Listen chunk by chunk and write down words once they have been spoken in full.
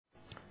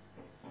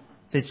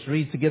Let's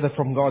read together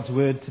from God's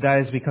Word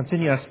today as we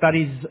continue our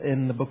studies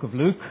in the book of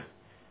Luke,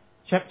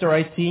 chapter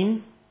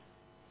 18.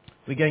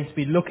 We're going to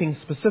be looking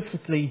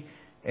specifically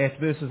at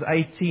verses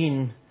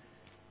 18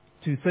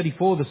 to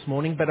 34 this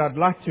morning, but I'd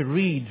like to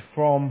read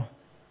from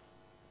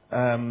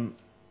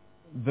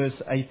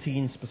verse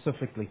 18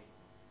 specifically.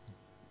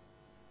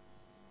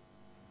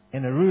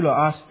 And a ruler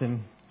asked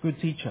him,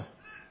 "Good teacher,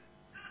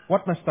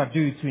 what must I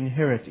do to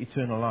inherit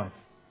eternal life?"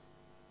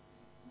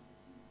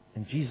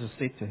 And Jesus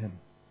said to him,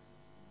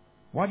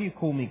 "Why do you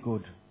call me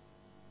good?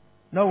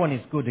 No one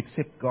is good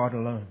except God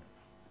alone.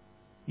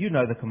 You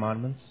know the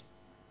commandments.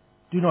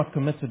 Do not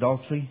commit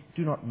adultery,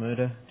 do not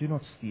murder, do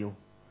not steal,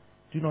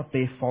 do not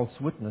bear false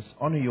witness,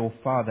 honor your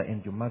father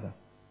and your mother."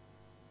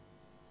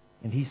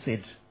 And he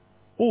said,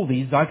 "All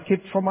these I've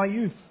kept from my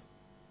youth."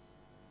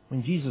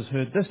 When Jesus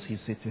heard this, he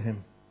said to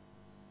him,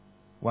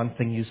 "One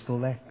thing you still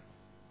lack.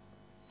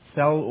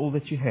 Sell all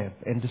that you have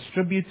and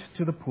distribute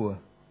to the poor,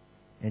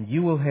 and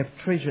you will have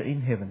treasure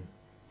in heaven,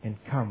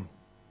 and come,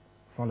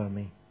 follow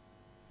me."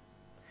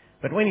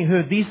 But when he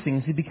heard these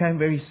things, he became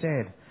very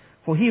sad,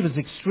 for he was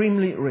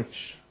extremely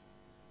rich.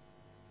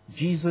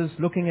 Jesus,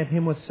 looking at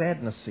him with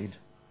sadness, said,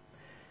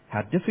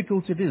 "How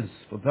difficult it is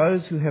for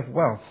those who have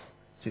wealth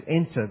to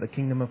enter the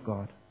kingdom of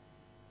God.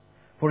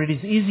 For it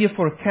is easier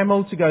for a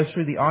camel to go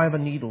through the eye of a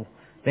needle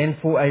than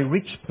for a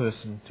rich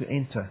person to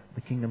enter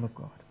the kingdom of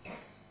God."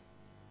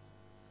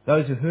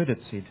 Those who heard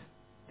it said,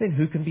 "Then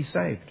who can be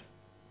saved?"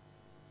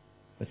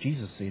 But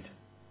Jesus said,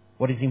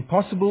 "What is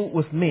impossible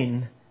with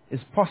men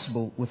is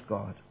possible with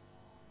God."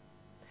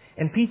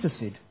 And Peter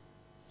said,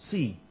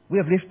 "See, we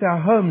have left our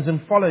homes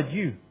and followed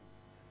you."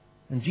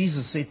 And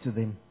Jesus said to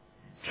them,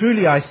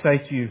 "Truly I say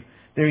to you,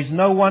 there is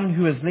no one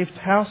who has left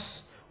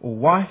house or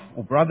wife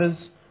or brothers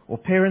or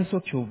parents or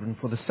children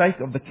for the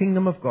sake of the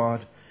kingdom of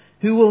God,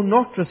 who will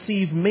not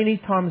receive many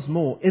times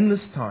more in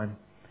this time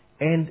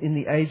and in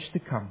the age to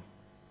come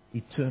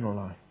eternal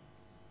life."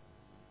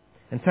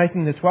 And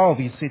taking the 12,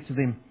 he said to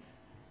them,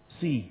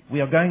 "See,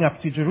 we are going up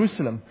to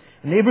Jerusalem,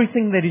 and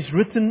everything that is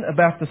written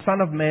about the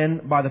Son of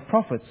Man by the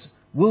prophets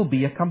will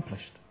be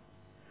accomplished.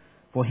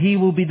 For he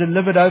will be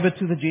delivered over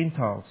to the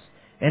Gentiles,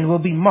 and will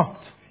be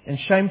mocked and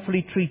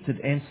shamefully treated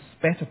and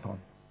spat upon.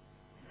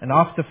 And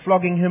after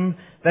flogging him,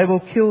 they will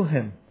kill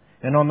him,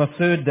 and on the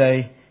third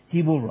day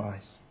he will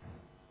rise."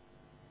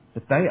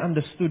 But they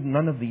understood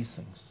none of these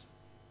things.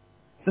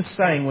 This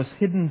saying was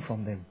hidden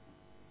from them,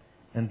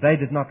 and they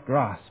did not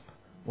grasp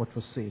what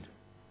was said.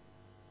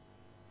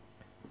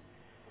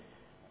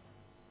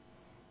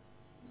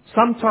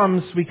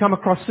 Sometimes we come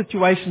across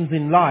situations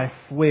in life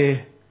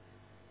where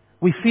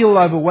we feel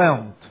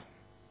overwhelmed,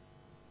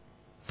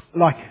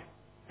 like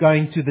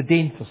going to the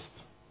dentist.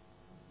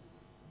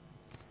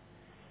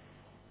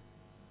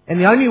 And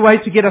the only way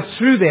to get us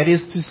through that is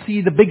to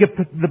see the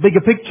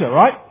bigger picture,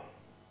 right?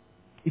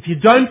 If you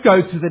don't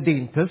go to the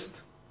dentist,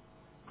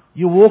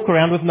 you'll walk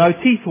around with no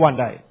teeth one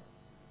day.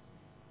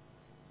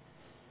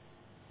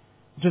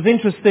 It was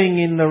interesting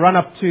in the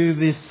run-up to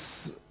this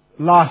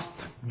last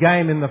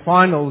game in the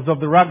finals of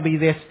the rugby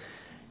that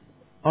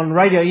on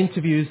radio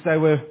interviews they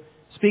were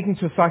speaking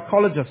to a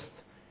psychologist,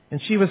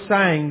 and she was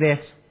saying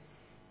that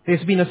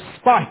there's been a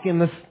spike in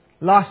this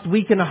last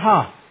week and a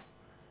half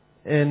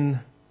in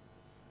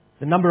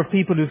the number of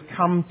people who've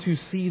come to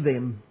see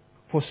them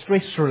for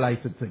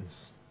stress-related things.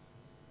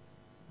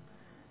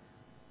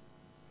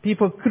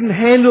 People couldn't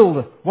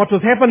handle what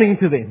was happening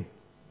to them.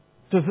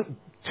 It was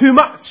too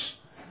much.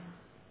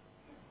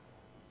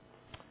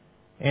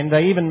 And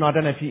they even, I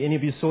don't know if any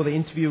of you saw the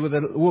interview with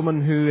a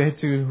woman who had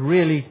to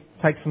really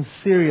take some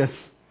serious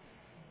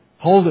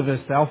hold of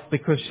herself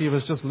because she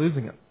was just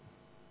losing it.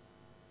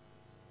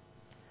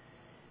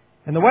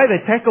 And the way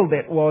they tackled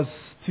that was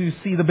to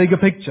see the bigger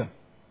picture.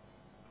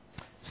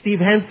 Steve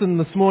Hansen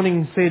this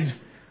morning said,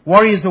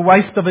 "Worry is a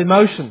waste of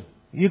emotion.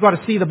 You've got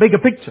to see the bigger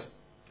picture."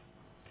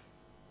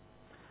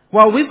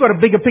 Well, we've got a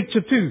bigger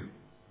picture too.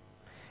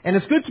 And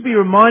it's good to be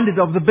reminded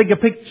of the bigger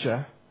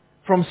picture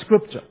from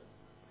Scripture.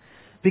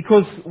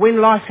 Because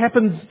when life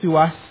happens to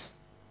us,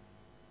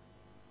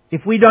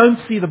 if we don't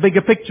see the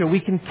bigger picture, we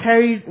can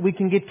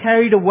get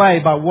carried away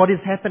by what is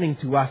happening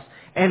to us,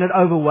 and it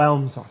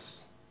overwhelms us.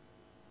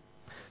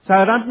 So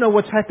I don't know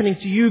what's happening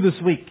to you this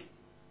week.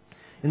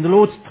 In the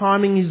Lord's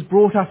timing, He's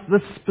brought us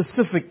this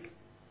specific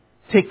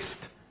text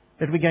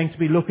that we're going to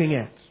be looking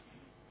at.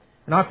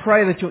 And I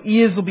pray that your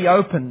ears will be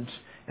opened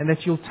and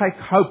that you'll take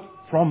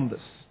hope from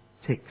this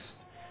text.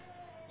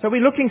 So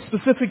we're looking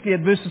specifically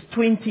at verses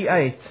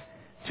 28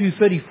 to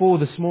 34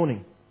 this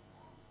morning.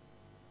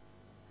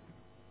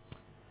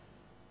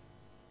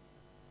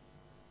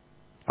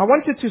 I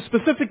wanted to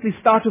specifically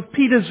start with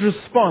Peter's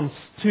response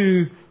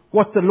to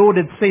what the Lord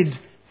had said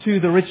to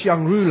the rich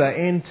young ruler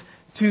and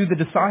to the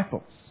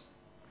disciples.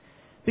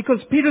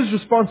 Because Peter's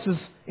response is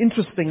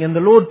interesting and the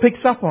Lord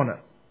picks up on it.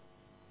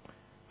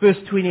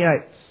 Verse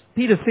 28.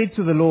 Peter said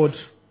to the Lord,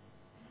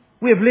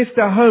 "We have left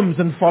our homes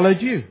and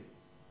followed you."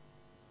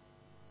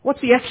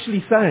 What's he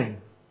actually saying?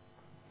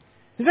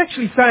 He's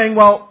actually saying,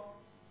 well,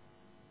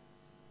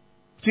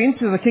 to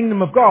enter the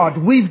kingdom of God,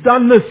 we've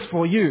done this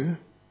for you,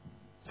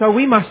 so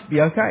we must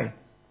be okay.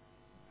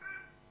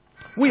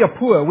 We are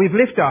poor. We've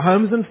left our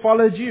homes and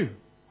followed you.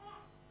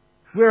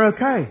 We're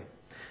okay.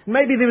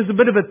 Maybe there was a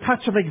bit of a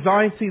touch of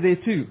anxiety there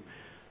too.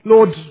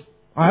 Lord,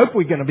 I hope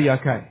we're going to be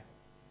okay.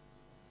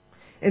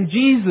 And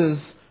Jesus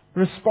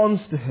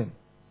responds to him.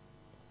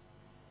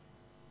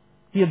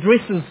 He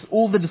addresses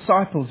all the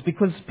disciples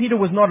because Peter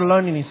was not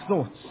alone in his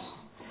thoughts.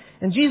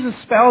 And Jesus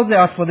spells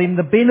out for them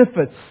the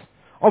benefits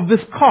of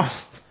this cost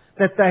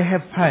that they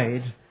have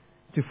paid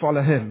to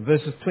follow him.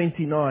 Verses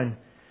 29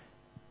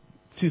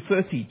 to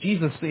 30,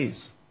 Jesus says,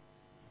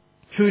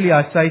 "Truly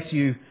I say to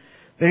you,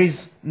 there is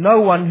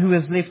no one who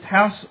has left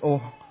house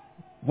or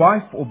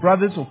wife or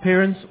brothers or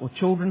parents or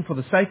children for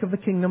the sake of the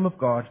kingdom of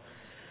God,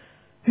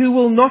 who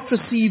will not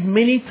receive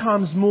many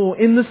times more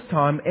in this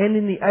time and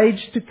in the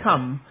age to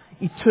come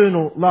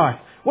eternal life."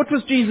 What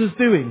was Jesus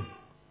doing?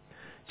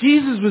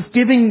 Jesus was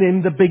giving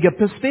them the bigger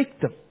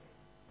perspective.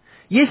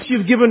 Yes,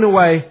 you've given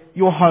away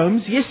your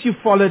homes. Yes, you've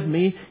followed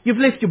me. You've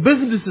left your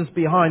businesses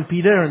behind,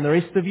 Peter and the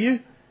rest of you.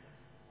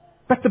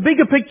 But the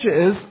bigger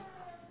picture is,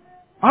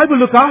 I will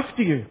look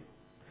after you.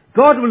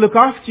 God will look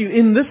after you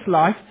in this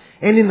life,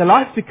 and in the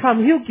life to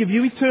come, He'll give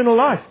you eternal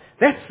life.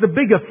 That's the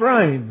bigger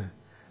frame.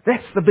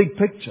 That's the big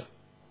picture.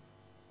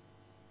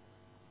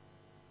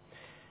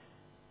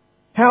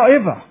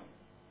 However,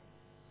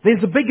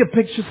 there's a bigger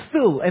picture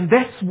still, and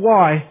that's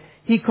why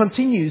He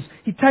continues.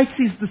 He takes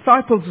His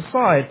disciples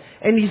aside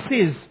and He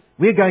says,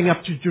 we're going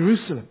up to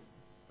Jerusalem.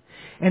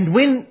 And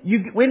when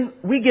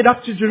we get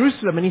up to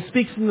Jerusalem, and He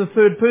speaks in the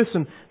third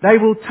person, they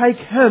will take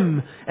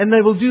Him and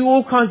they will do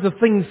all kinds of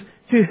things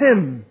to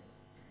Him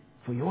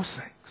for your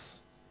sakes.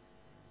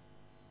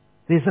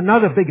 There's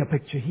another bigger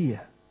picture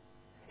here.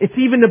 It's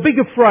even a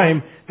bigger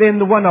frame than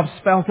the one I've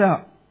spelt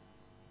out.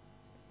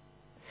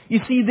 You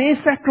see,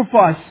 their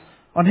sacrifice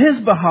on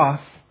His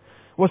behalf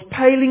was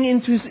paling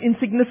into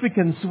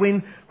insignificance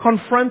when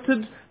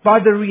confronted by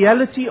the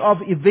reality of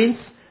events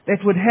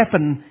that would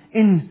happen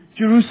in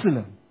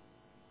Jerusalem.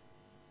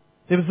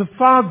 There was a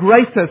far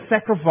greater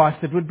sacrifice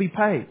that would be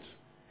paid.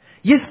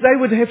 Yes, they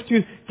would have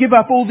to give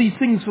up all these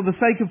things for the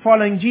sake of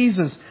following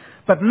Jesus.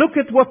 But look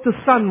at what the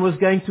Son was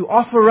going to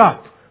offer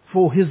up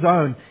for His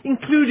own,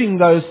 including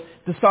those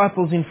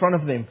disciples in front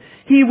of them.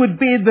 He would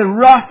bear the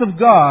wrath of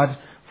God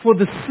for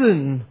the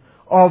sin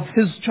of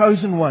His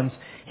chosen ones.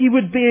 He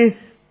would bear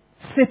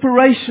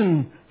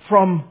separation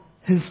from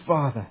His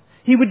Father.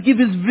 He would give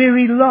His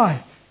very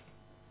life.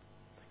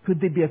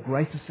 Could there be a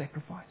greater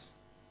sacrifice?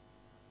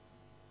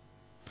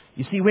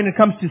 You see, when it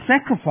comes to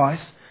sacrifice,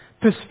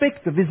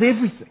 perspective is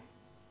everything.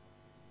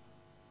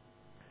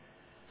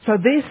 So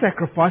their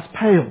sacrifice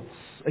pales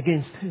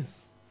against His.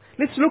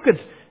 Let's look at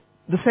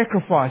the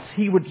sacrifice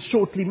He would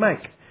shortly make.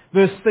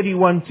 Verse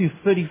 31 to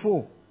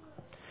 34.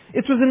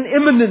 It was an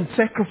imminent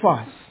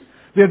sacrifice.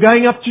 We are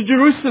going up to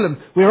Jerusalem.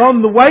 We're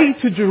on the way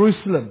to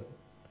Jerusalem.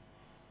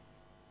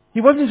 He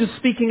wasn't just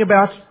speaking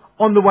about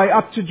on the way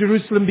up to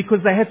Jerusalem because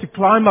they had to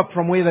climb up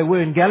from where they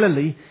were in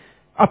Galilee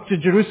up to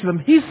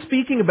Jerusalem. He's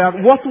speaking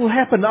about what will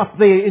happen up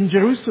there in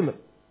Jerusalem.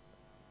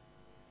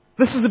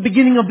 This is the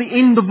beginning of the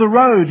end of the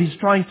road, He's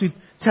trying to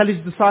tell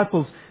His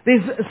disciples.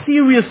 There's a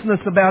seriousness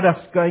about us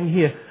going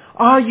here.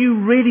 Are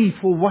you ready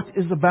for what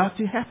is about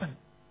to happen?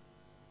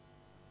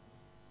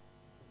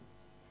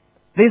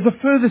 There's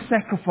a further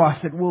sacrifice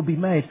that will be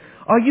made.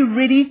 Are you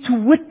ready to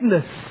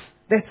witness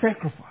that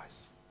sacrifice?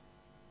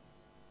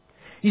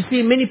 You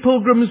see, many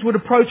pilgrims would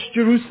approach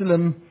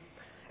Jerusalem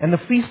and the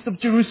Feast of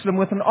Jerusalem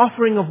with an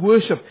offering of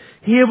worship.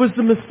 Here was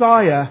the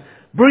Messiah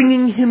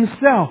bringing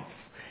Himself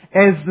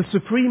as the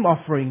supreme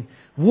offering,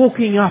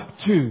 walking up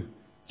to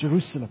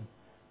Jerusalem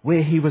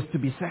where He was to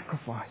be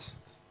sacrificed.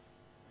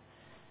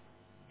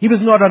 He was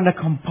not under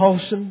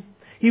compulsion.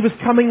 He was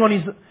coming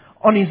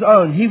on His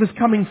own. He was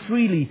coming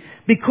freely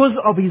because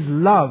of His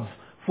love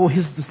for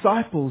His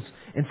disciples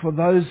and for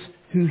those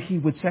who He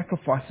would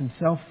sacrifice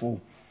Himself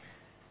for.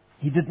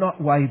 He did not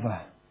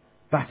waver,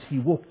 but He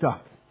walked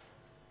up.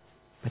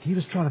 But He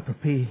was trying to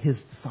prepare His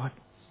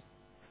disciples.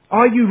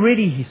 Are you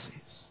ready, He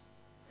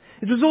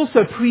says. It was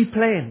also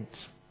pre-planned.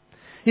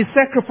 His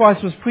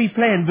sacrifice was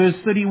pre-planned, verse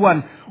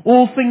 31.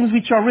 All things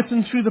which are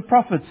written through the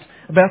prophets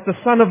about the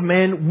Son of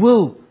Man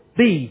will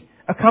be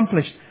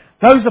accomplished.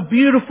 Those are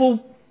beautiful,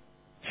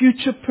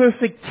 future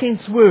perfect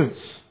tense words.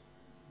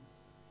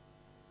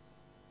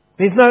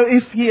 There's no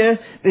if here,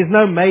 there's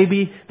no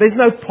maybe, there's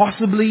no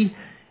possibly.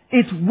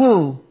 It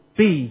will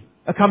be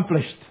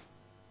accomplished.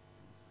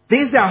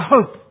 There's our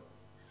hope.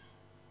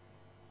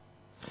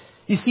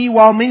 You see,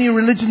 while many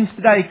religions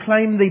today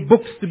claim their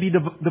books to be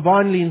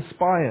divinely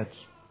inspired,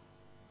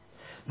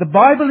 the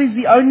Bible is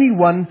the only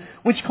one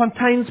which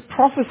contains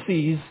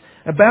prophecies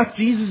about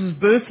Jesus'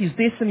 birth, His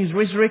death and His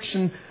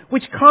resurrection,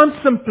 which can't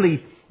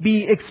simply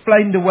be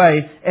explained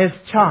away as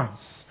chance.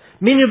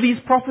 Many of these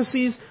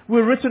prophecies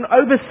were written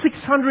over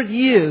 600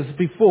 years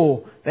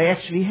before they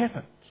actually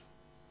happened.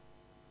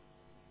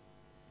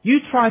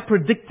 You try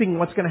predicting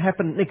what's going to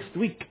happen next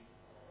week.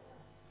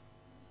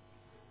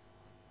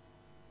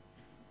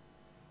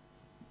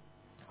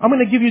 I'm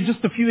going to give you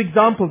just a few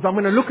examples. I'm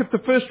going to look at the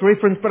first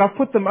reference, but I'll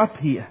put them up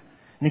here.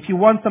 And if you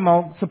want them,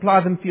 I'll supply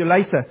them for you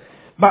later.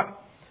 But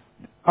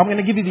I'm going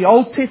to give you the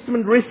Old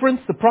Testament reference,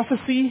 the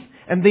prophecy,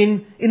 and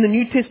then in the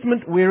New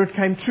Testament where it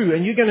came true.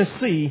 And you're going to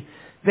see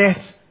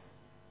that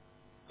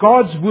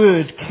God's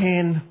Word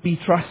can be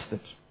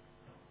trusted.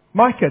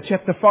 Micah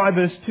chapter 5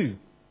 verse 2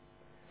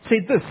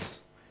 said this,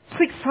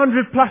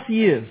 600 plus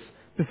years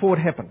before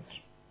it happened.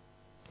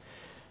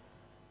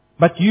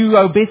 But you,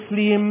 O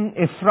Bethlehem,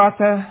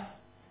 Ephratah,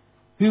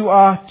 who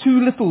are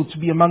too little to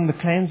be among the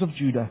clans of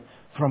Judah,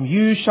 from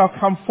you shall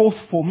come forth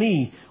for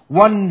me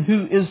one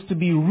who is to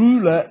be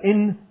ruler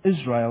in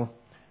Israel,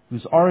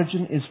 whose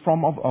origin is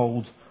from of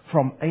old,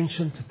 from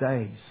ancient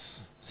days.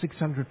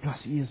 600 plus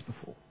years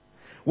before.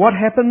 What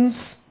happens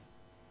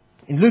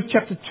in Luke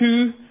chapter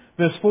 2,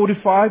 verse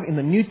 45 in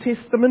the New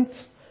Testament?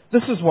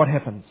 This is what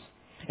happens.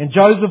 And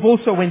Joseph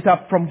also went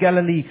up from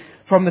Galilee,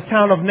 from the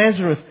town of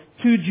Nazareth,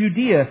 to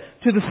Judea,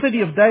 to the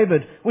city of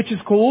David, which is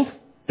called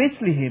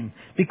Bethlehem,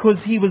 because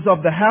he was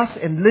of the house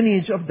and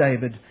lineage of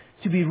David,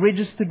 to be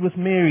registered with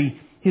Mary,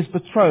 his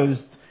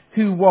betrothed,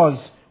 who was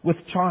with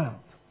child.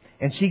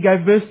 And she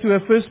gave birth to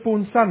her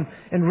firstborn son,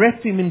 and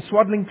wrapped him in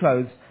swaddling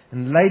clothes,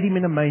 and laid him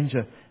in a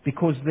manger,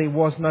 because there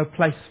was no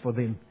place for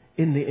them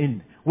in the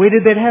inn. Where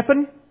did that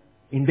happen?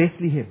 In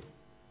Bethlehem.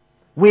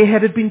 Where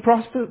had it been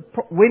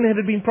when had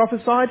it been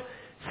prophesied?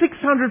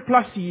 600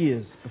 plus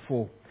years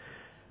before.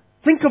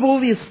 Think of all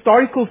the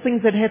historical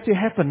things that had to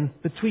happen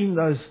between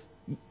those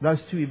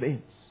two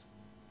events.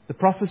 The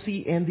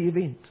prophecy and the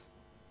event.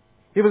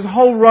 There was a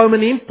whole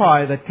Roman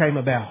Empire that came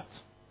about.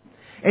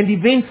 And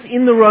events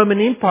in the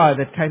Roman Empire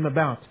that came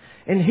about.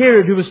 And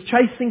Herod, who was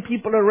chasing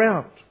people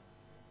around.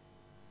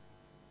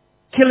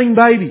 Killing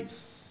babies.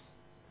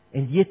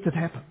 And yet it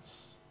happens.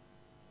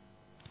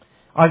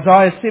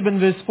 Isaiah 7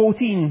 verse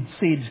 14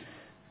 said,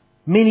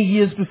 many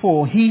years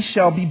before, he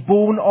shall be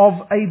born of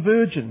a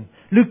virgin.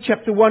 Luke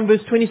chapter 1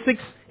 verse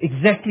 26,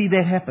 exactly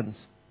that happens.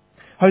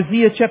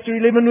 Hosea chapter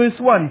 11 verse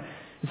 1,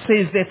 it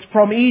says that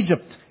from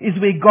Egypt is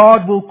where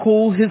God will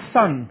call his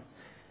son.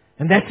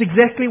 And that's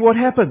exactly what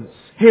happens.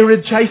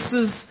 Herod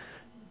chases,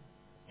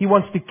 he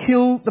wants to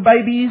kill the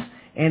babies,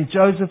 and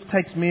Joseph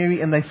takes Mary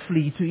and they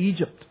flee to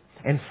Egypt.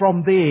 And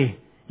from there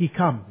he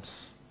comes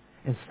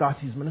and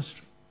starts his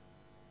ministry.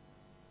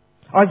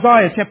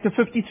 Isaiah chapter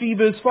 53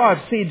 verse 5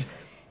 said,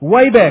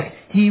 way back,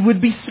 he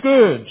would be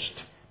scourged.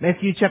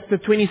 Matthew chapter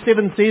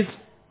 27 says,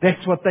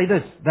 that's what they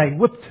did. They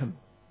whipped him.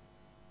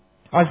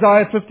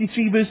 Isaiah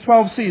 53 verse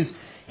 12 says,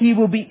 he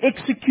will be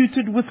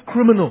executed with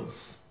criminals.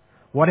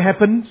 What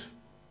happened?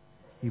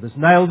 He was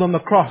nailed on the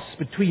cross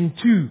between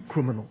two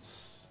criminals.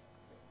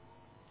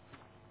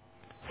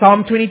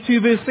 Psalm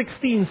 22 verse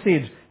 16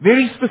 said,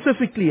 very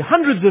specifically,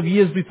 hundreds of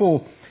years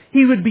before,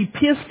 he would be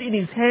pierced in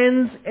his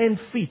hands and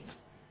feet.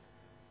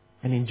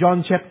 And in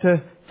John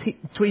chapter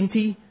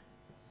 20,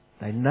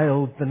 they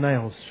nailed the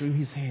nails through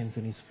his hands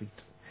and his feet.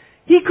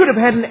 He could have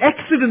had an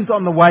accident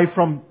on the way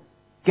from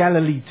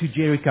Galilee to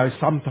Jericho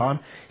sometime.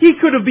 He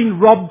could have been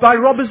robbed by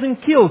robbers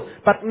and killed.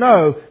 But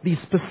no, these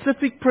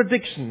specific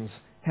predictions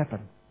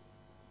happen.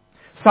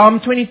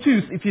 Psalm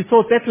 22, if you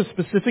thought that was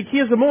specific,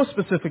 here's a more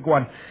specific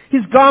one.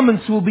 His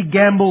garments will be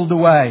gambled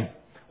away.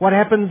 What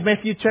happens,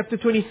 Matthew chapter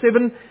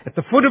 27? At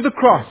the foot of the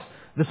cross,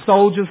 the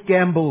soldiers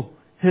gamble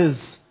his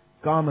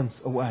garments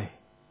away.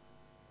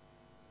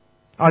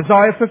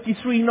 Isaiah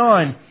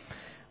 53:9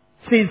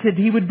 says that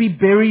he would be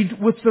buried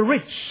with the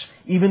rich,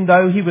 even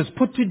though he was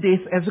put to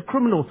death as a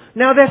criminal.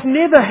 Now that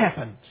never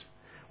happened.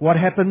 What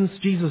happens?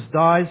 Jesus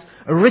dies.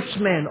 A rich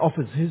man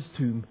offers his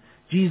tomb.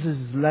 Jesus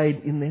is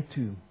laid in that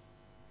tomb,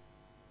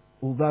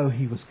 although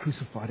he was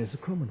crucified as a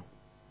criminal.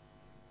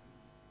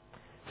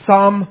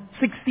 Psalm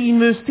 16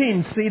 verse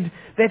 10 said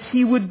that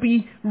he would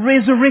be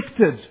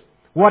resurrected.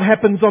 What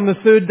happens on the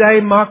third day?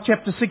 Mark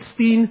chapter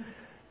 16,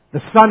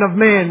 the Son of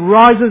Man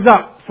rises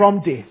up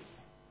from death.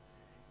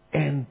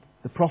 And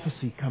the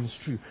prophecy comes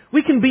true.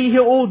 We can be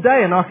here all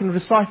day and I can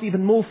recite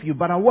even more for you,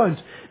 but I won't.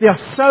 There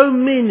are so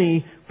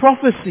many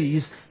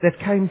prophecies that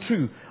came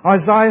true.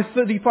 Isaiah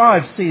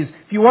 35 says,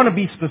 if you want to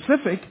be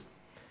specific,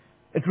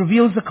 it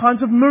reveals the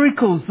kinds of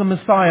miracles the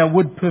Messiah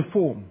would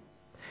perform.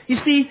 You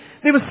see,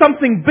 there was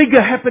something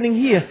bigger happening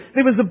here.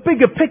 There was a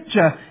bigger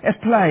picture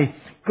at play.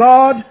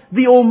 God,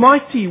 the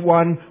Almighty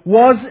One,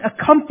 was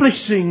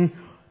accomplishing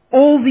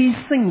all these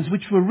things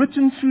which were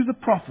written through the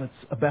prophets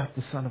about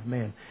the Son of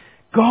Man.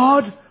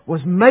 God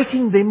was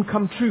making them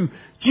come true.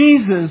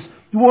 Jesus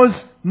was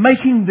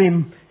making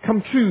them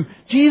come true.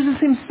 Jesus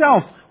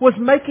himself was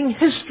making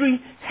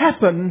history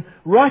happen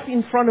right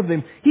in front of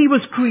them. He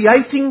was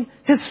creating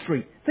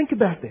history. Think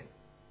about that.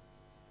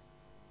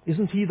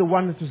 Isn't he the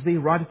one that was there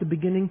right at the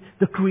beginning?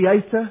 The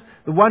creator,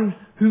 the one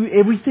who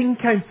everything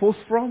came forth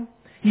from?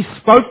 He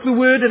spoke the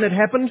word and it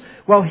happened.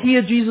 Well,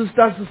 here Jesus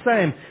does the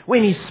same.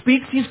 When he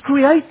speaks, he's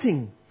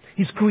creating.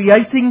 He's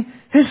creating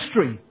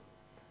history.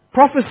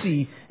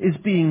 Prophecy is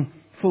being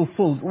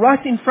fulfilled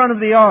right in front of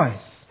their eyes.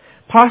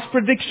 Past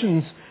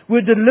predictions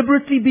were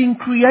deliberately being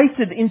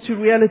created into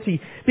reality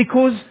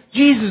because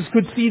Jesus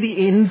could see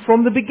the end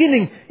from the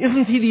beginning.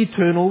 Isn't He the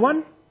eternal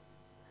one?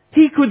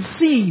 He could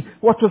see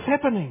what was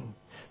happening.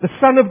 The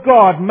Son of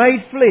God,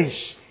 made flesh,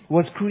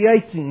 was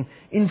creating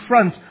in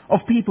front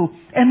of people,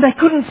 and they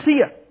couldn't see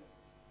it.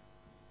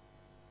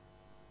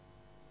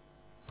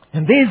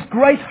 And there's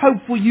great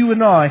hope for you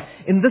and I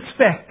in this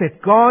fact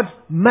that God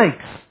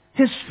makes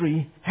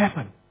history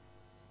happen.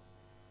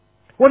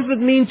 What does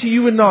it mean to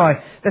you and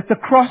I that the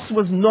cross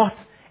was not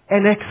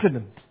an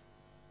accident?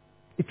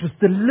 It was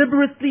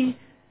deliberately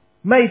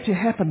made to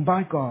happen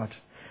by God.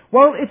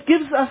 Well, it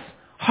gives us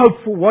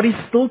hope for what is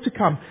still to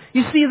come.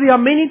 You see, there are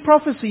many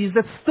prophecies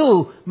that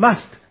still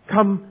must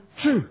come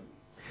true.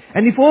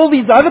 And if all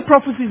these other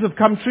prophecies have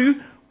come true,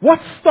 what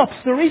stops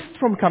the rest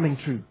from coming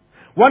true?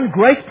 One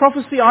great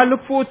prophecy I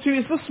look forward to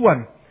is this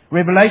one.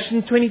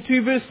 Revelation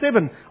 22 verse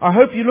 7. I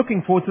hope you're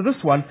looking forward to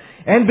this one.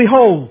 And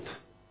behold,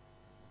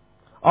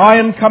 I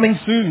am coming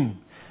soon.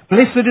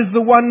 Blessed is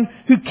the one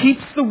who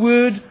keeps the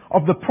word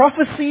of the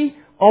prophecy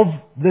of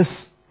this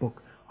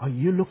book. Are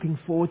you looking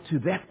forward to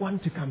that one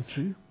to come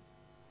true?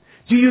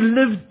 Do you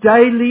live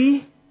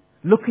daily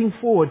looking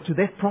forward to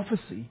that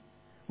prophecy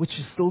which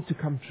is still to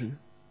come true?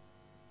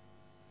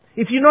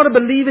 If you're not a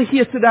believer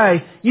here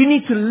today, you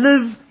need to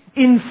live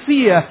in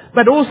fear,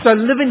 but also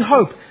live in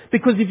hope.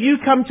 Because if you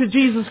come to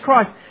Jesus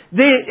Christ,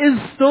 there is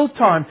still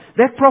time.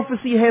 That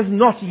prophecy has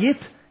not yet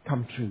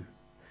come true.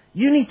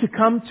 You need to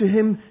come to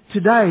Him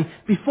today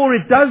before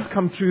it does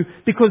come true,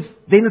 because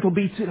then it'll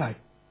be too late.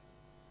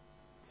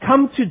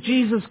 Come to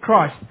Jesus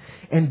Christ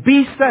and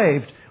be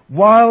saved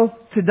while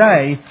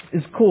today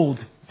is called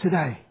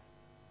today.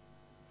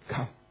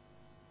 Come.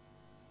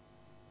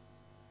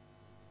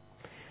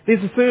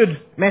 There's a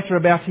third matter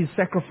about His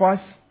sacrifice.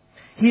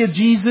 Here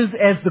Jesus,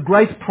 as the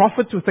great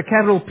prophet with a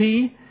capital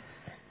P,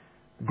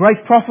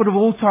 great prophet of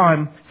all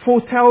time,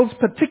 foretells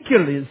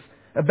particulars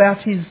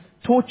about His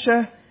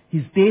torture,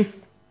 His death,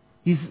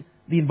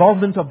 the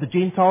involvement of the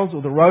Gentiles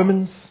or the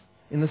Romans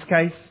in this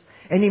case.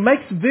 And He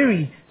makes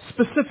very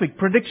specific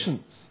predictions.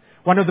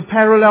 One of the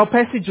parallel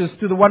passages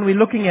to the one we're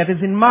looking at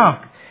is in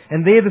Mark.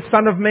 And there the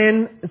Son of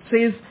Man, it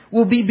says,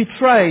 will be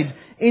betrayed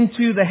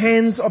into the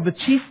hands of the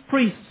chief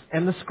priests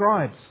and the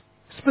scribes.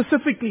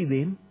 Specifically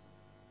then,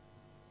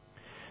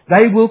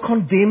 they will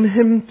condemn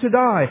Him to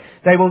die.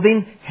 They will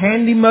then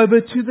hand Him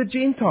over to the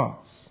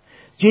Gentiles.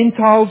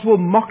 Gentiles will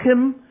mock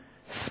Him,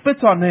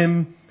 spit on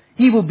Him.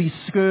 He will be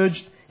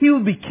scourged. He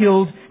will be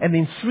killed. And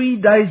then 3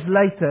 days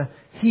later,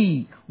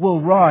 He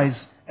will rise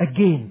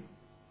again.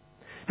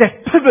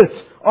 That pivot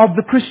of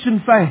the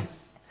Christian faith.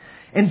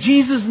 And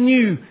Jesus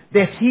knew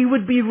that He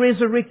would be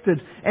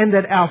resurrected and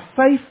that our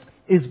faith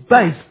is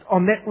based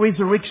on that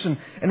resurrection.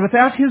 And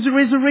without His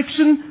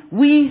resurrection,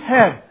 we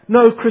have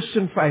no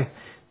Christian faith.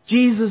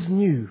 Jesus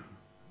knew,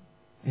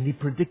 and He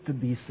predicted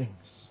these things.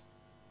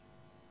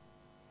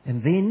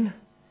 And then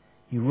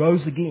He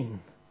rose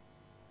again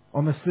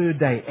on the third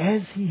day,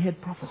 as He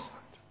had prophesied.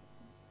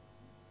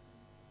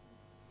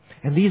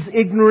 And these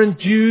ignorant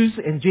Jews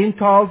and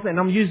Gentiles, and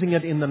I'm using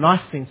it in the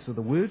nice sense of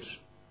the word,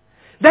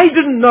 they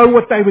didn't know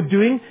what they were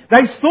doing.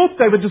 They thought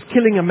they were just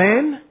killing a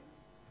man.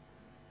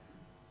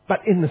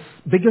 But in the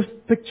biggest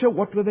picture,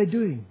 what were they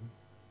doing?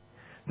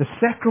 The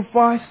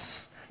sacrifice,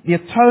 the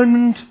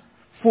atonement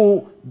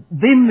for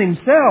them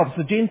themselves,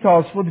 the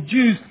Gentiles, for the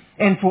Jews,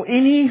 and for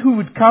any who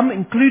would come,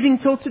 including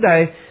till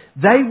today,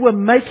 they were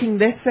making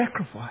that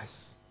sacrifice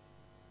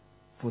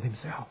for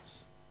themselves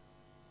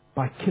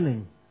by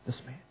killing this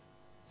man,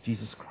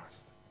 Jesus Christ.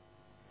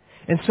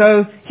 And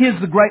so, here's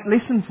the great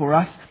lesson for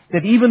us,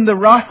 that even the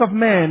wrath of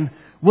man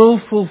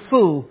will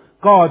fulfill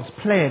God's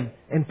plan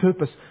and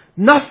purpose.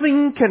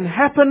 Nothing can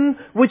happen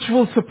which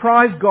will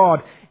surprise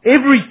God.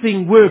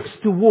 Everything works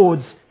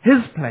towards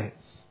His plans.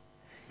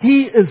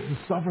 He is the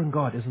sovereign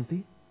God, isn't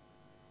He?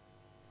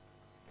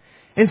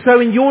 And so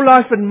in your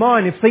life and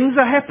mine, if things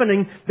are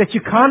happening that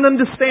you can't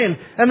understand,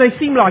 and they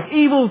seem like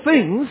evil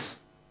things,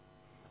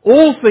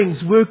 all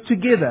things work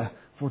together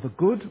for the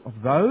good of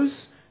those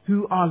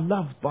who are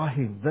loved by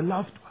Him, the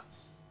loved ones.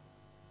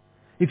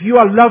 If you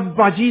are loved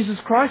by Jesus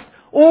Christ,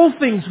 all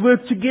things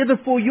work together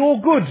for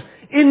your good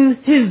in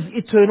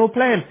His eternal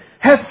plan.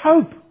 Have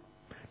hope.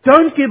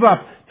 Don't give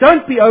up.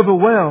 Don't be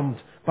overwhelmed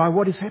by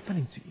what is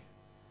happening to you.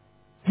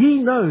 He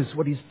knows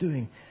what He's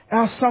doing.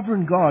 Our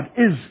sovereign God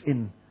is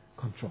in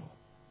control.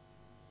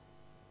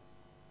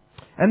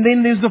 And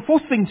then there's the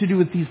fourth thing to do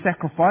with His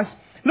sacrifice.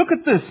 Look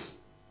at this.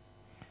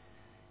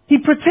 He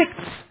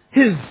protects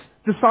His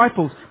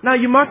disciples. Now,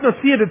 you might not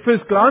see it at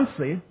first glance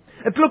there.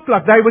 It looked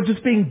like they were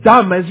just being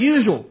dumb as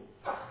usual.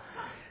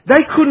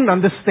 They couldn't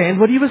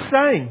understand what He was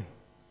saying.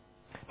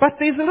 But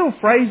there's a little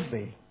phrase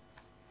there.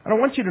 And I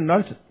want you to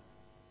note it.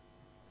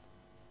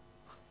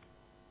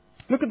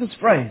 Look at this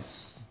phrase.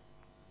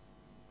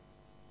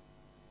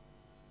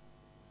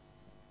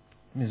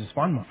 Let me just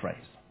find my phrase.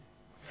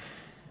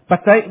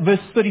 Verse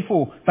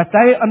 34, but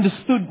they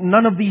understood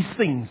none of these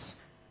things.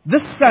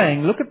 This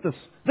saying, look at this.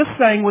 This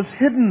saying was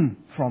hidden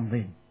from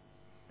them.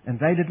 And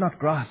they did not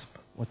grasp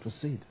what was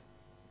said.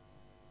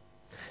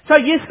 So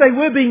yes, they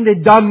were being their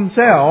dumb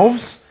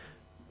selves,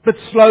 but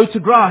slow to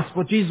grasp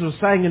what Jesus was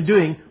saying and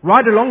doing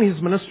right along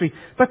His ministry.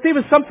 But there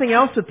was something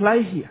else at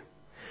play here.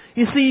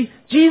 You see,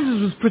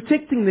 Jesus was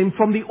protecting them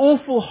from the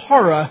awful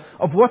horror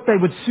of what they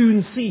would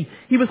soon see.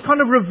 He was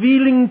kind of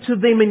revealing to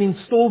them in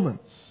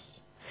installments.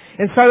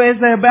 And so as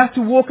they're about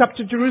to walk up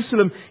to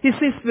Jerusalem, He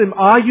says to them,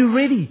 "Are you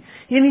ready?"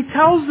 And He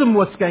tells them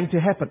what's going to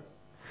happen.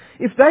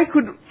 If they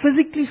could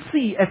physically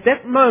see at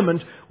that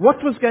moment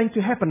what was going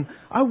to happen,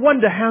 I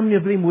wonder how many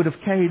of them would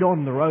have carried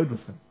on the road with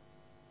Him.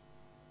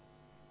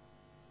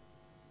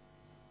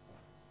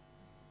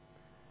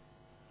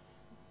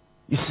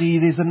 You see,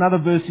 there's another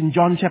verse in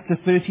John chapter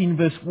 13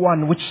 verse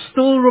 1, which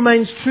still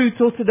remains true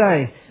till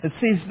today. It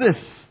says this,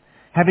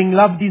 "Having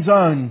loved His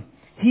own,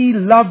 He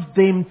loved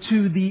them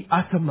to the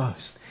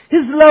uttermost."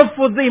 His love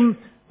for them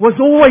was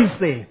always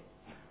there,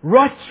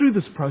 right through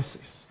this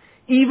process.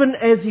 Even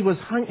as He was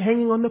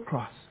hanging on the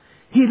cross,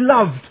 He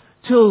loved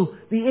till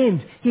the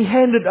end. He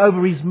handed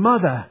over His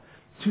mother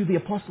to the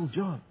Apostle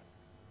John.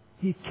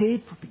 He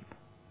cared for people.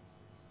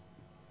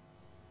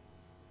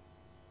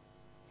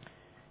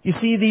 You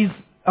see, these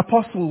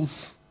apostles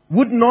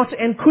would not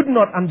and could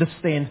not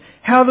understand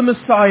how the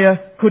Messiah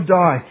could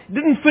die. It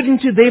didn't fit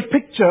into their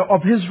picture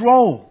of His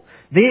role.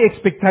 Their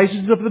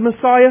expectations of the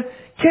Messiah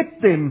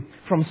kept them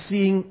from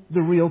seeing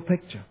the real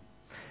picture.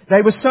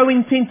 They were so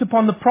intent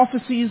upon the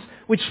prophecies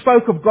which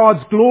spoke of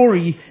God's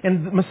glory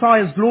and the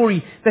Messiah's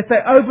glory that they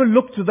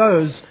overlooked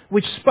those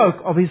which spoke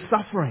of His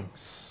sufferings.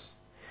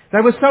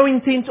 They were so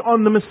intent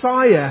on the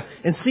Messiah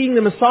and seeing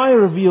the Messiah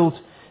revealed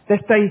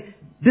that they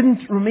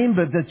didn't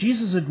remember that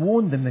Jesus had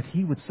warned them that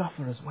He would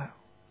suffer as well.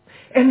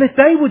 And that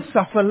they would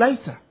suffer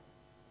later.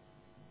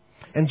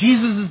 And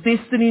Jesus'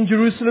 destiny in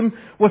Jerusalem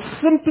was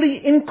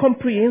simply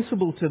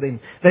incomprehensible to them.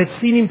 They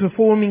had seen Him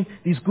performing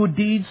these good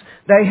deeds.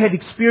 They had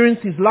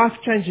experienced His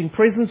life-changing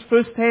presence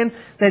firsthand.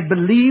 They had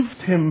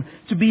believed Him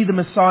to be the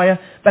Messiah.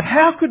 But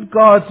how could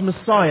God's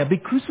Messiah be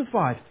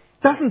crucified?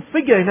 It doesn't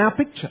figure in our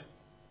picture.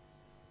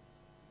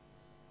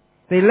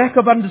 Their lack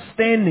of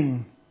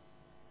understanding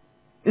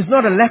is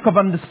not a lack of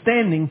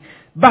understanding,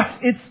 but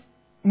it's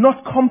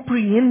not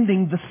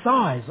comprehending the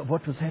size of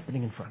what was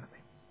happening in front of them.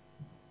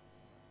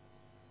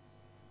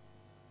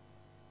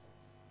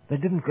 They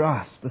didn't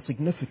grasp the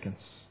significance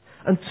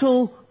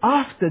until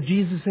after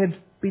Jesus had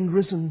been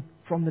risen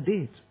from the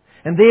dead.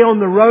 And there on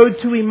the road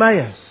to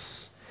Emmaus,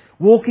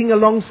 walking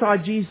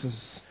alongside Jesus,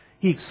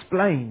 He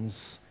explains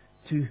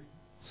to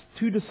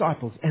two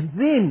disciples, and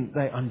then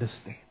they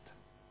understand.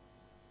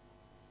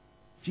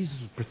 Jesus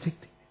was protecting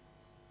them.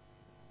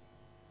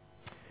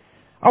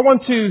 I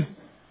want to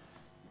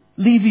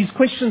leave these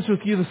questions with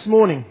you this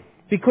morning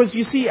because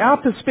you see, our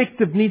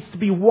perspective needs to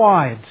be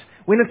wide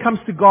when it comes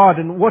to God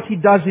and what He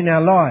does in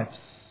our lives.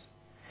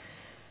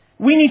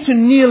 We need to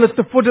kneel at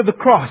the foot of the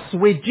cross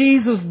where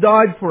Jesus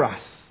died for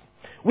us.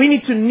 We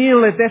need to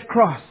kneel at that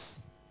cross.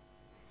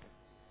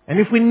 And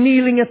if we're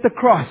kneeling at the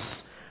cross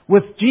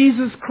with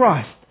Jesus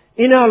Christ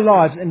in our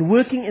lives and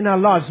working in our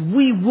lives,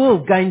 we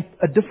will gain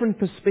a different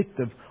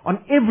perspective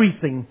on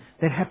everything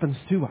that happens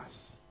to us.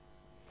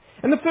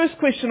 And the first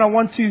question I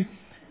want to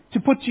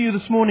put to you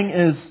this morning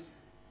is,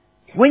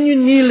 when you're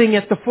kneeling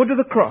at the foot of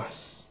the cross,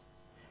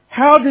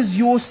 how does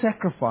your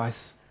sacrifice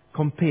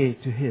compare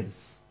to His?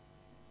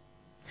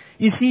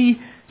 You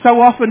see,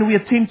 so often we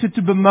are tempted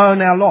to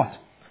bemoan our lot.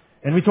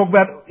 And we talk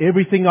about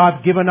everything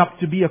I've given up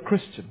to be a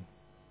Christian.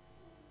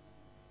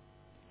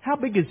 How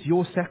big is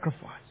your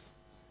sacrifice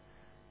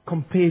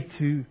compared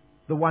to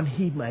the one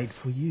He made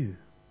for you?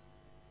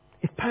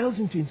 It pales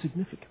into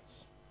insignificance.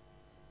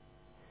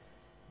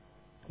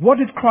 What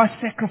did Christ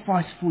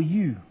sacrifice for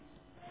you?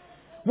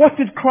 What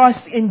did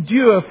Christ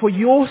endure for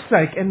your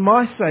sake and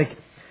my sake?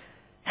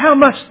 How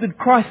much did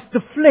Christ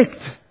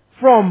deflect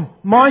from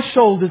my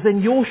shoulders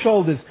and your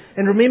shoulders?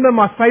 And remember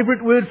my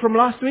favorite word from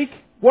last week?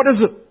 What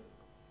is it?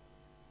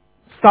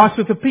 Starts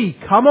with a P.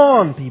 Come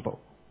on, people.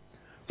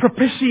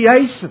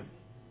 Propitiation.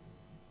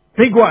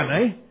 Big one,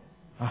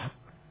 eh?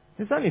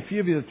 There's only a few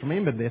of you that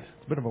remembered that.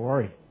 It's a bit of a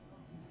worry.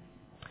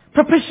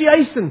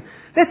 Propitiation.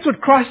 That's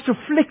what Christ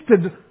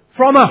reflected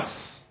from us.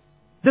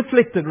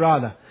 Deflected,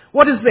 rather.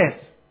 What is that?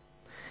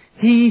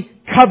 He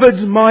covered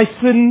my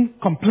sin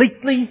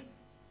completely,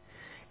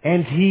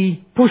 and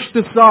He pushed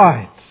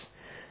aside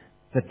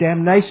the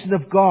damnation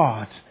of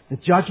God, the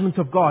judgment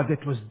of God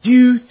that was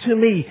due to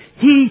me.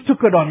 He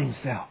took it on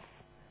Himself.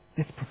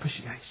 That's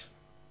propitiation.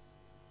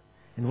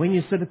 And when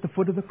you sit at the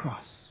foot of the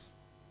cross,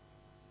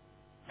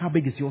 how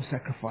big is your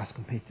sacrifice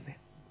compared to that?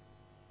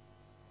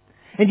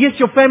 And yes,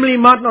 your family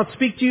might not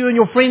speak to you, and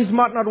your friends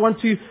might not want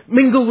to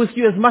mingle with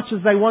you as much as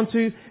they want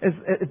to, as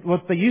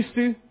what they used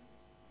to.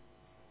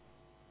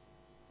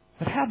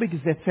 But how big is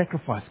that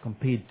sacrifice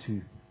compared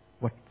to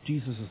what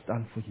Jesus has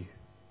done for you?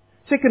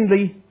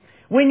 Secondly,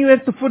 when you're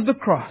at the foot of the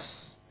cross,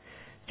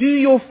 do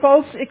your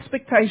false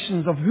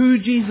expectations of who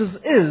Jesus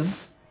is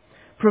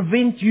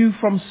prevent you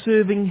from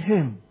serving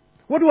Him?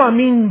 What do I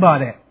mean by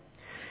that?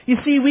 You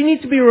see, we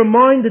need to be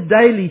reminded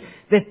daily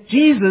that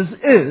Jesus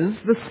is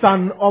the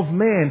Son of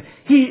Man.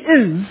 He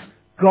is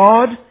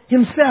God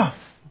Himself.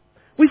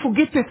 We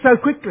forget that so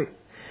quickly.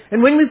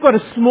 And when we've got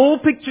a small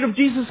picture of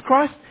Jesus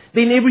Christ,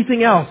 then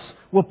everything else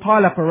will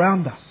pile up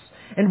around us.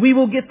 And we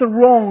will get the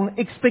wrong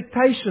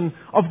expectation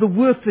of the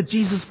work that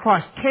Jesus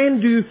Christ can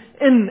do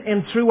in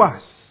and through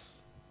us.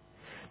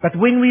 But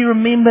when we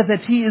remember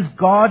that He is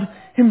God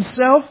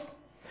Himself,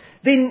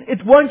 then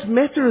it won't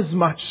matter as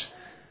much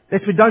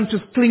that we don't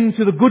just cling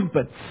to the good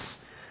bits.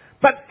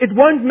 But it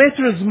won't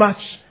matter as much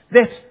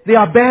that there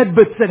are bad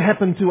bits that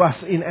happen to us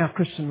in our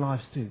Christian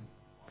lives too.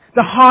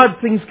 The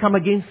hard things come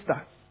against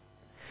us.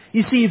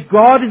 You see, if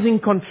God is in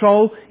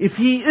control, if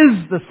He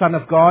is the Son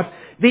of God,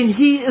 then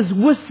He is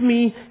with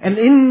me and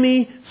in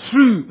me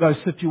through those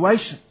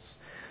situations.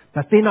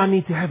 But then I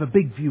need to have a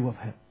big view of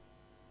Him.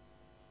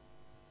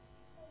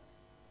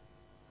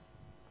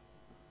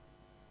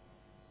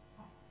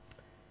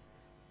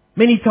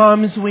 Many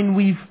times when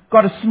we've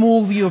got a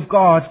small view of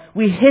God,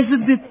 we're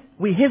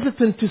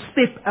hesitant to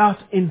step out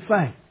in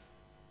faith.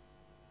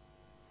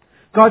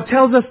 God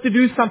tells us to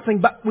do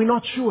something, but we're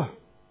not sure.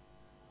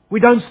 We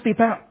don't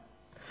step out.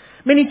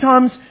 Many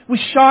times we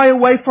shy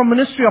away from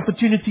ministry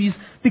opportunities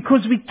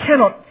because we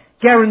cannot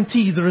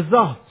guarantee the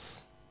results.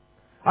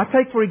 I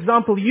take, for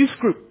example, the youth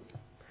group.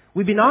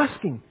 We've been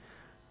asking,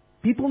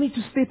 people need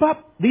to step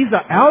up. These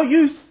are our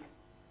youth.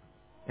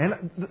 And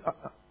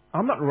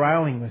I'm not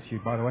railing with you,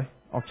 by the way.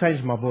 I'll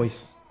change my voice.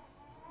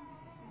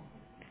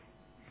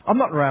 I'm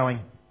not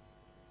railing.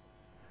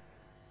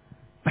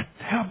 But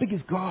how big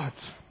is God?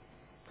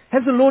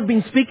 Has the Lord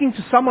been speaking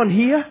to someone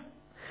here?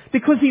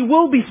 Because He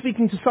will be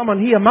speaking to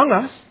someone here among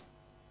us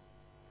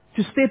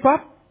to step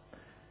up,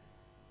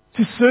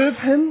 to serve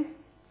Him.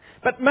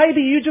 But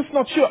maybe you're just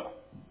not sure.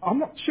 I'm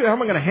not sure how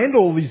am I going to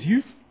handle all these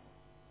youth.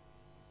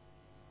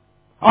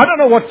 I don't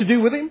know what to do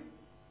with Him.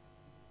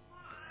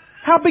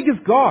 How big is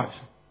God?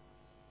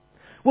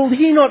 Will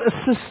He not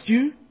assist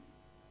you?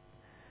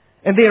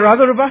 And there are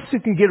other of us who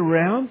can get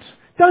around.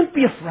 Don't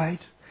be afraid.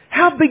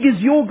 How big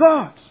is your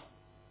God?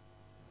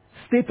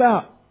 Step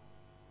out.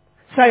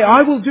 Say,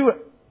 I will do it.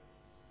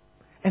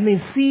 And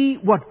then see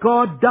what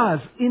God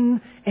does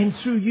in and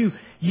through you.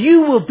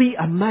 You will be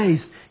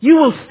amazed. You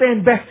will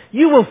stand back.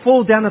 You will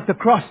fall down at the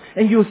cross.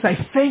 And you will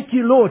say, thank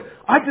you, Lord.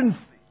 I didn't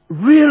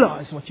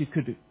realize what you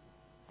could do.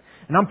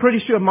 And I'm pretty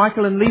sure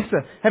Michael and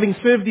Lisa, having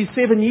served these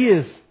 7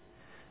 years,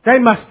 they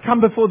must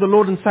come before the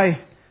Lord and say,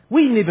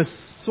 we never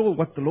saw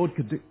what the Lord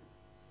could do.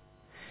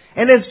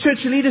 And as church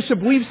leadership,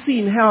 we've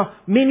seen how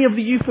many of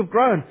the youth have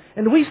grown.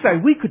 And we say,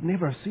 we could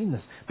never have seen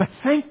this. But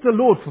thank the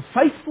Lord for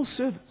faithful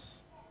service.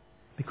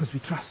 Because we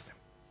trust Him.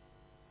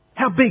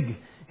 How big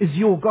is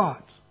your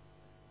God?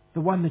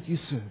 The one that you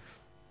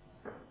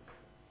serve.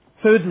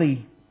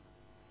 Thirdly,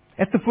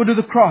 at the foot of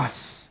the cross,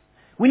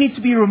 we need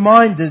to be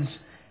reminded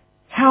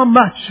how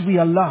much we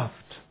are loved.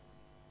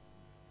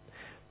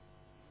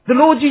 The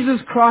Lord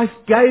Jesus Christ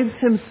gave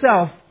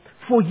Himself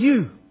for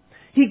you.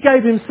 He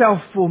gave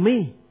Himself for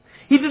me.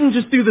 He didn't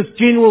just do this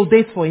general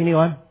death for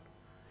anyone.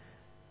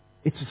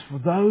 It's for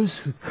those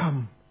who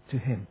come to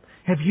Him.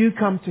 Have you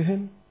come to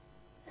Him?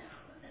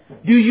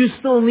 Do you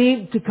still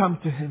need to come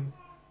to Him?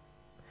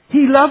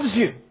 He loves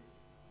you.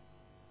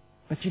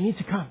 But you need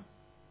to come.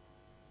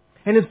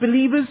 And as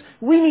believers,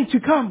 we need to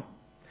come.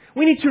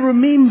 We need to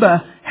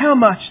remember how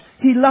much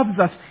He loves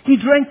us. He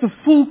drank the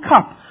full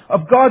cup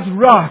of God's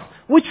wrath,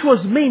 which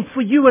was meant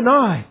for you and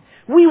I.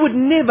 We would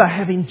never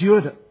have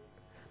endured it.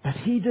 But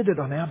He did it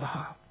on our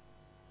behalf.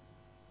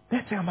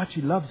 That's how much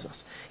He loves us.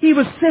 He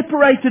was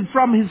separated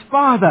from His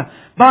Father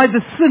by the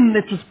sin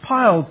that was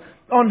piled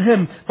on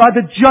Him, by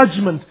the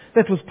judgment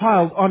that was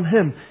piled on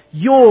Him.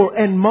 Your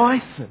and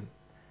my sin.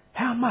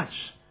 How much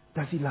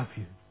does He love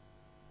you?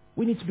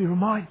 We need to be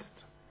reminded.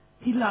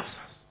 He loves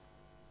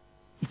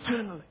us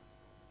eternally.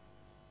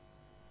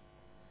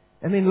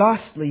 And then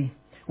lastly,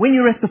 when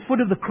you're at the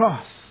foot of the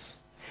cross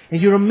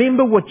and you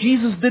remember what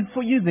Jesus did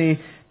for you there,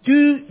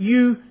 do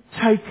you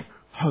take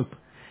hope?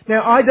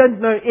 Now, I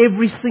don't know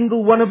every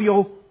single one of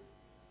your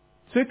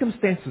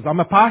circumstances. I'm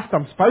a pastor.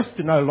 I'm supposed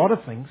to know a lot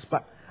of things,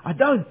 but I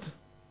don't.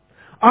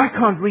 I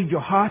can't read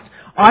your heart.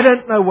 I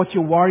don't know what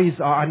your worries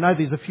are. I know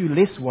there's a few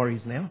less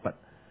worries now, but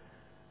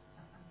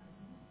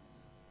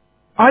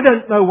I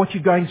don't know what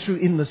you're going through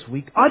in this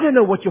week. I don't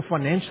know what your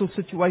financial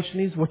situation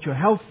is, what your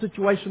health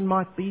situation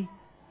might be.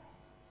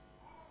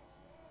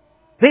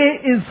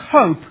 There is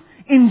hope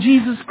in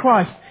Jesus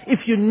Christ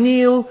if you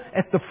kneel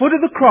at the foot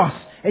of the cross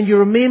and you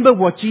remember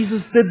what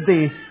Jesus did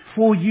there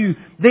for you.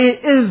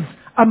 There is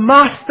a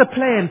master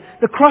plan.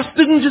 The cross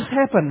didn't just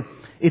happen.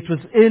 It was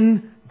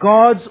in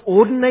God's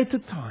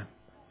ordinated time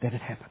that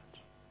it happened.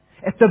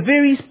 At the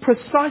very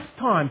precise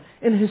time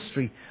in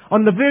history,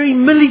 on the very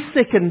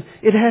millisecond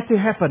it had to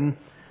happen,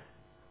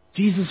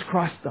 Jesus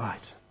Christ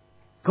died.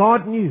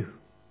 God knew.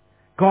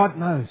 God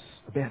knows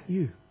about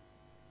you.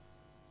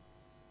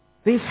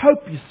 There's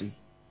hope, you see.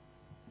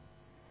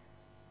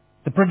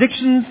 The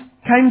predictions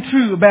came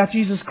true about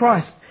Jesus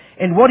Christ.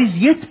 And what is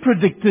yet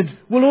predicted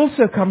will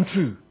also come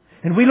true.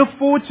 And we look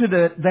forward to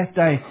that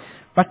day.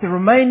 But the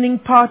remaining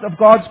part of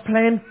God's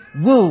plan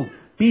will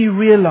be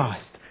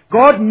realized.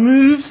 God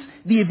moves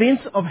the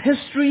events of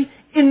history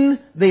in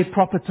their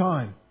proper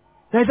time.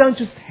 They don't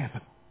just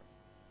happen.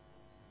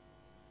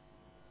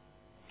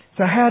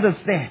 So how does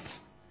the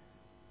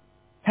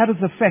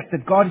fact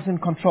that God is in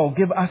control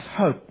give us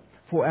hope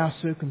for our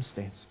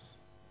circumstances?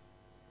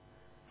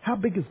 How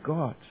big is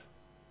God?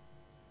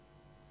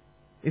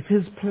 If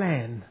His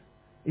plan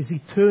is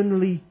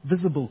eternally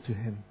visible to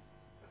Him,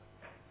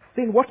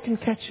 then what can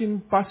catch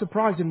Him by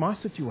surprise in my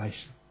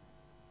situation?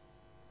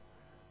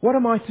 What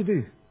am I to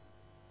do?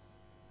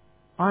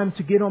 I am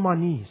to get on my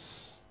knees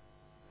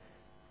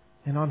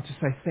and I'm to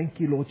say, thank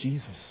you, Lord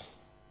Jesus,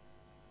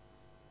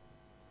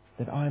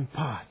 that I am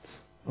part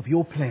of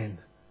your plan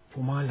for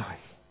my life.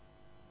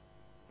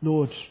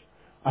 Lord,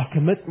 I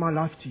commit my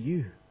life to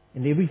you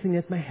and everything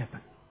that may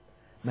happen.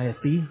 May it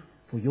be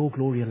for your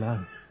glory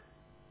alone.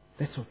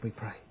 That's what we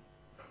pray.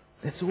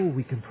 That's all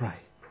we can pray.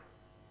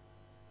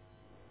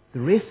 The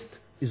rest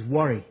is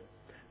worry.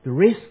 The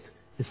rest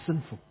is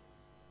sinful.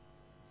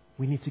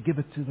 We need to give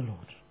it to the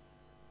Lord.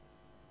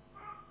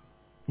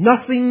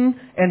 Nothing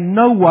and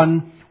no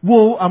one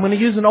will, I'm going to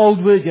use an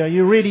old word here. Are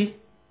you ready?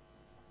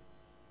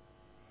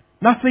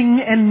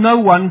 Nothing and no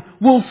one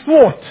will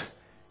thwart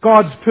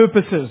God's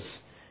purposes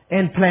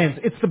and plans.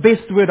 It's the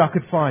best word I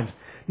could find.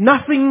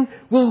 Nothing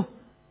will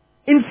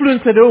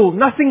influence at all.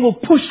 Nothing will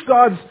push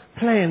God's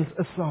plans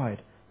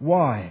aside.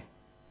 Why?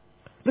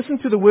 Listen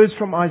to the words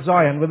from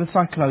Isaiah, and with this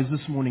I close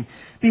this morning.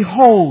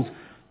 Behold,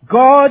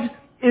 God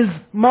is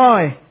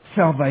my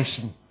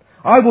salvation.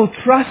 I will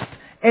trust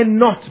and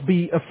not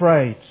be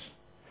afraid.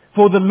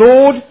 For the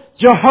Lord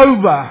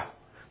Jehovah,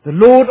 the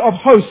Lord of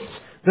hosts,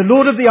 the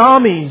Lord of the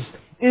armies,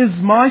 is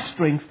my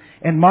strength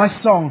and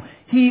my song.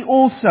 He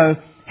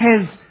also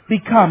has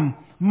become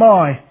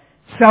my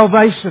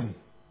salvation.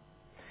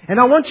 And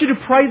I want you to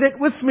pray that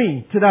with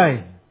me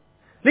today.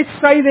 Let's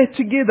say that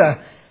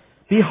together.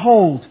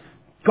 Behold,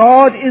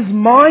 God is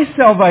my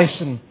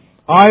salvation.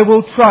 I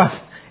will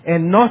trust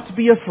and not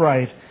be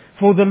afraid.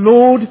 For the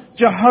Lord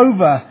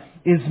Jehovah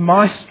is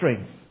my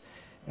strength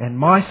and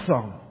my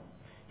song.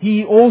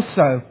 He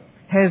also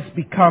has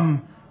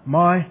become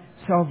my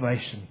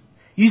salvation.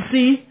 You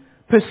see,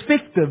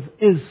 perspective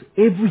is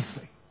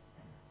everything.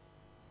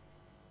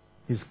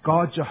 Is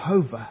God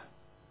Jehovah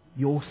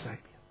your Savior?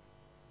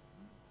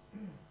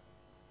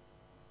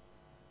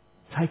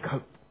 Take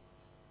hope.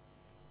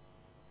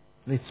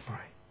 Let's pray.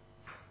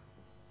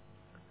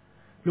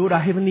 Lord,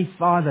 our Heavenly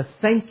Father,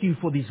 thank you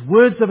for these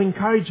words of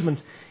encouragement,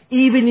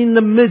 even in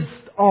the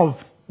midst of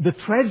the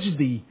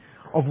tragedy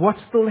of what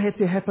still had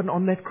to happen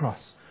on that cross.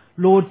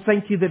 Lord,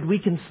 thank you that we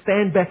can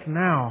stand back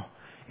now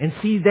and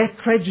see that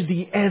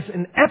tragedy as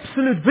an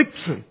absolute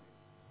victory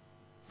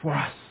for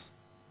us.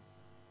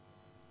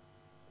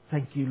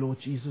 Thank you, Lord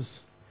Jesus,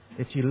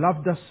 that you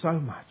loved us so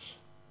much,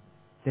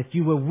 that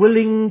you were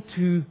willing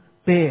to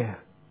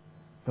bear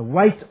the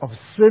weight of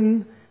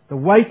sin, the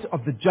weight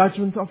of the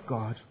judgment of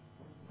God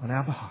on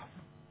our behalf.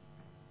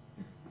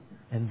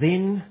 And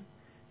then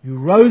you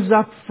rose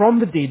up from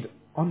the dead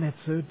on that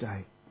third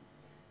day.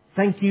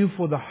 Thank you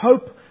for the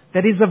hope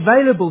that is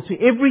available to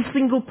every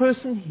single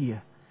person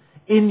here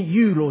in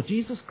you, Lord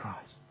Jesus Christ.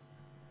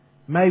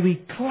 May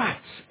we clutch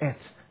at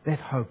that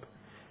hope.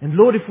 And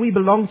Lord, if we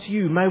belong to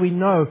you, may we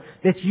know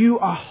that you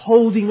are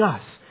holding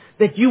us,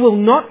 that you will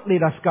not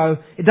let us go.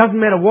 It doesn't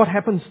matter what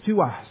happens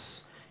to us.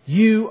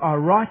 You are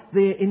right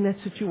there in that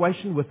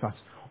situation with us.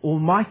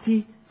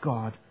 Almighty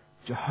God,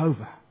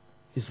 Jehovah,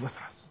 is with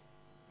us.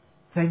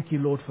 Thank you,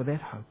 Lord, for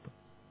that hope.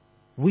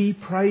 We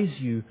praise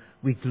you.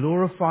 We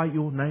glorify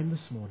your name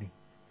this morning.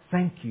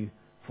 Thank you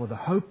for the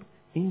hope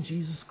in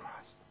Jesus Christ.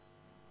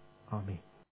 Amen.